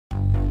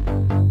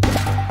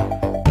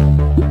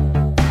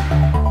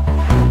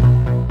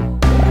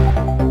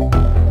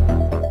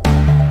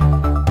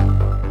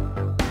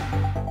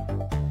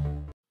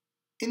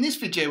in this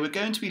video, we're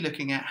going to be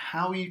looking at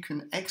how you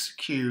can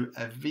execute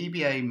a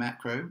VBA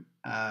macro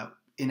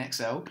in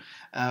Excel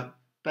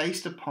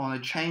based upon a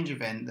change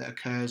event that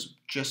occurs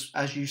just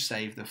as you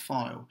save the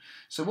file.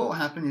 So what will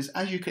happen is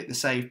as you click the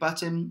save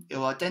button, it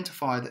will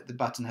identify that the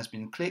button has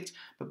been clicked,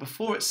 but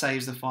before it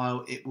saves the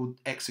file, it will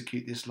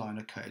execute this line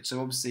of code. So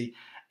obviously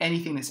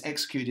anything that's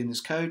executed in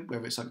this code,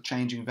 whether it's like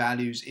changing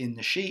values in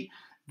the sheet,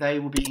 they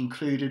will be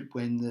included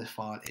when the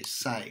file is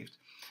saved.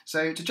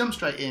 So to jump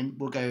straight in,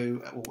 we'll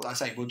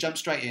jump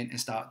straight in and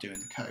start doing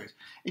the code.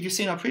 If you've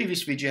seen our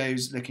previous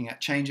videos looking at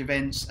change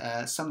events,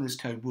 some of this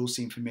code will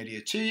seem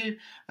familiar to you,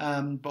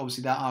 but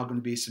obviously there are going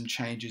to be some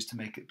changes to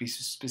make it be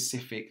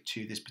specific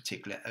to this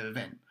particular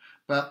event.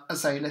 But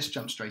as I say, let's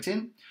jump straight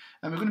in.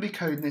 And we're going to be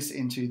coding this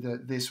into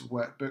this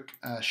workbook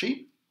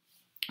sheet.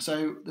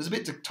 So there's a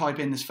bit to type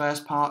in this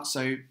first part,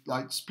 so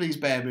please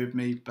bear with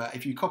me, but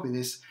if you copy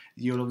this,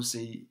 you'll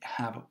obviously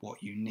have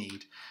what you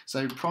need.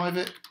 So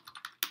private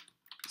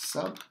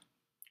sub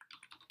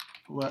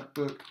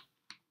workbook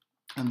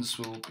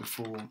underscore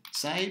before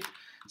save.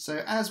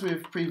 So as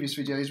with previous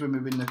videos when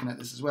we've been looking at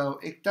this as well,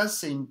 it does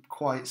seem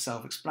quite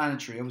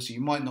self-explanatory. Obviously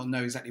you might not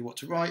know exactly what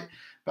to write,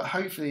 but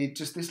hopefully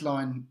just this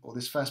line or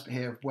this first bit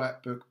here of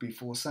workbook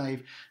before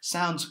save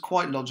sounds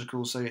quite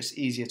logical, so it's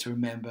easier to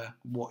remember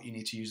what you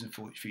need to use in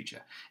the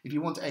future. If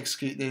you want to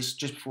execute this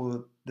just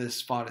before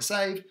this file is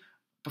saved,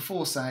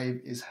 before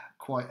save is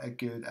quite a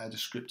good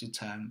descriptive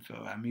term for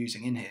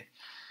using in here.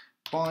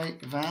 By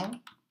val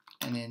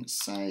and then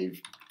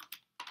save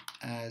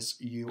as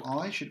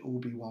UI should all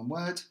be one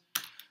word,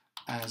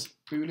 as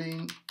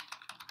boolean,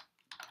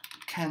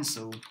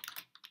 cancel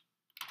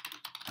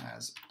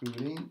as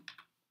boolean.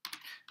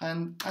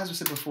 And as I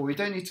said before, you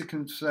don't need to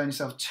concern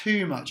yourself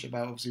too much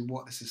about obviously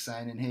what this is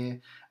saying in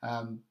here.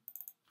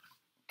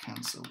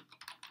 Cancel.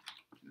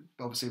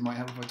 Obviously it might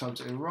help if I typed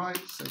it right,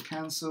 so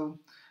cancel,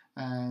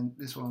 and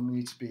this one will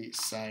need to be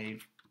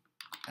save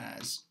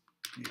as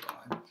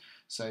UI.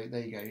 So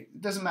there you go. It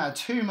doesn't matter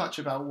too much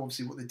about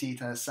obviously what the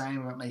detail is saying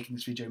without making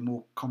this video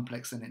more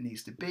complex than it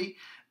needs to be.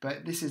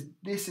 But this is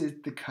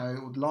the code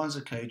or the lines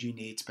of code you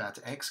need to be able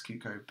to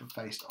execute code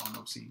based on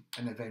obviously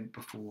an event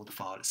before the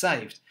file is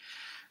saved.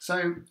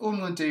 So all I'm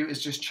going to do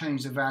is just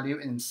change the value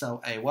in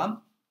cell A1.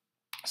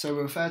 So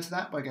we'll refer to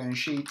that by going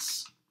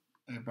sheets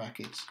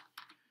brackets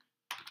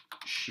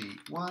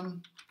sheet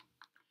 1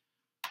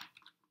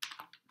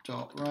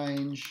 dot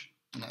range,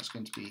 and that's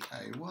going to be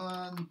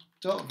A1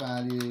 dot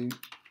value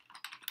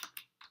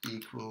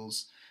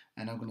equals,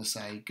 and I'm going to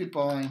say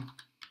goodbye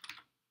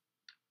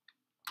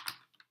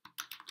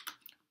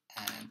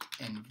and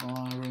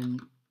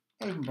environment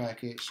open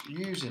brackets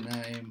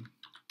username,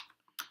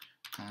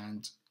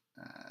 and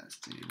let's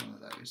do one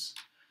of those.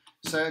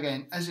 So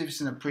again, as you've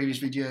seen in previous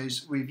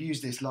videos, we've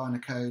used this line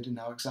of code in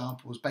our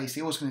examples.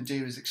 Basically, all it's going to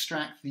do is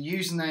extract the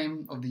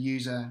username of the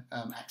user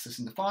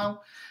accessing the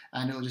file,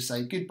 and it will just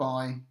say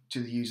goodbye to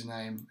the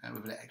username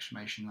with an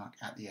exclamation mark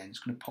at the end. It's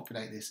going to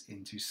populate this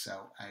into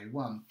cell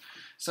A1.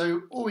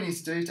 So all we need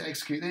to do to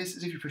execute this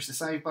is if you push the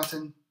save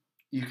button,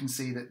 you can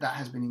see that that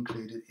has been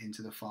included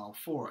into the file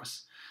for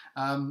us.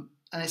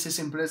 And it's as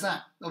simple as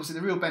that. Obviously,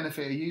 the real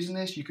benefit of using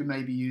this, you can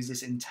maybe use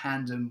this in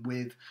tandem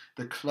with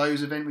the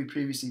close event we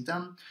previously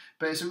done,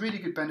 but it's a really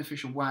good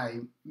beneficial way,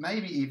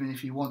 maybe even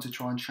if you want to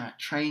try and track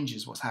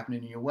changes, what's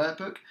happening in your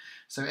workbook.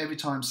 So every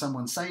time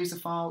someone saves the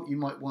file, you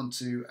might want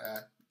to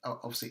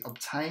obviously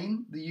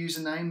obtain the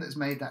username that's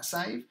made that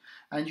save,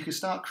 and you can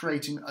start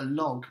creating a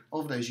log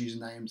of those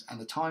usernames and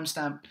the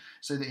timestamp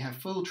so that you have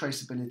full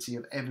traceability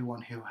of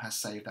everyone who has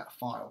saved that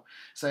file.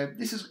 So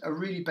this is a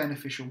really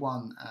beneficial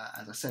one.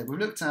 As I said, we've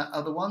looked at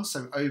other ones,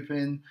 so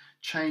open,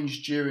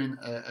 change during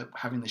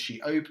having the sheet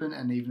open,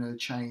 and even a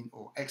change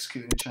or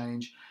executing a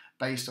change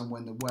based on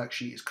when the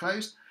worksheet is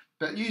closed.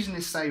 But using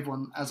this save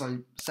one, as I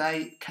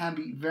say, can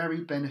be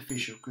very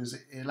beneficial because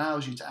it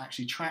allows you to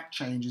actually track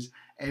changes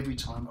every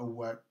time a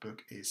workbook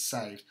is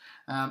saved.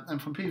 And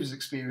from previous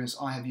experience,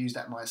 I have used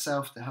that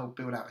myself to help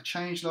build out a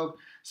change log.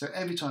 So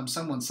every time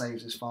someone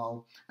saves this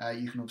file,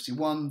 you can obviously,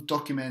 one,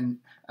 document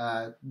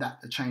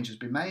that the change has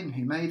been made and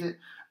who made it,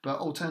 but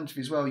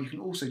alternatively as well, you can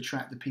also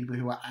track the people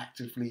who are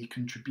actively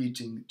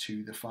contributing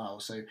to the file.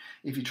 So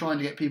if you're trying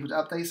to get people to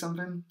update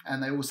something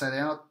and they all say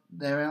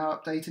they are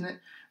updating it,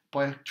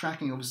 by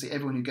tracking obviously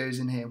everyone who goes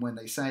in here and when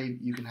they save,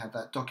 you can have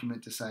that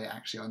document to say,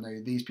 actually, I know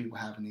these people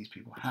have and these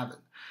people haven't.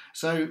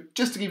 So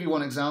just to give you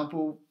one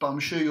example, but I'm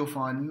sure you'll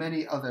find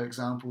many other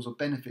examples or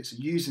benefits of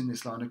using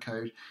this line of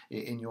code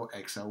in your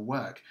Excel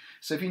work.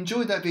 So if you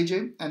enjoyed that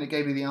video and it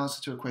gave you the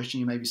answer to a question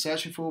you may be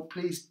searching for,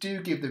 please do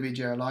give the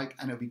video a like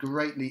and it'll be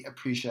greatly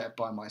appreciated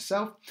by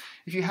myself.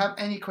 If you have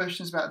any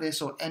questions about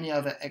this or any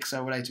other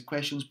Excel related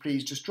questions,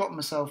 please just drop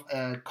myself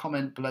a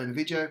comment below the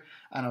video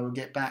and I will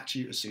get back to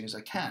you as soon as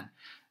I can.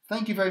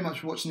 Thank you very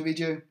much for watching the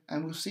video,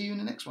 and we'll see you in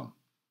the next one.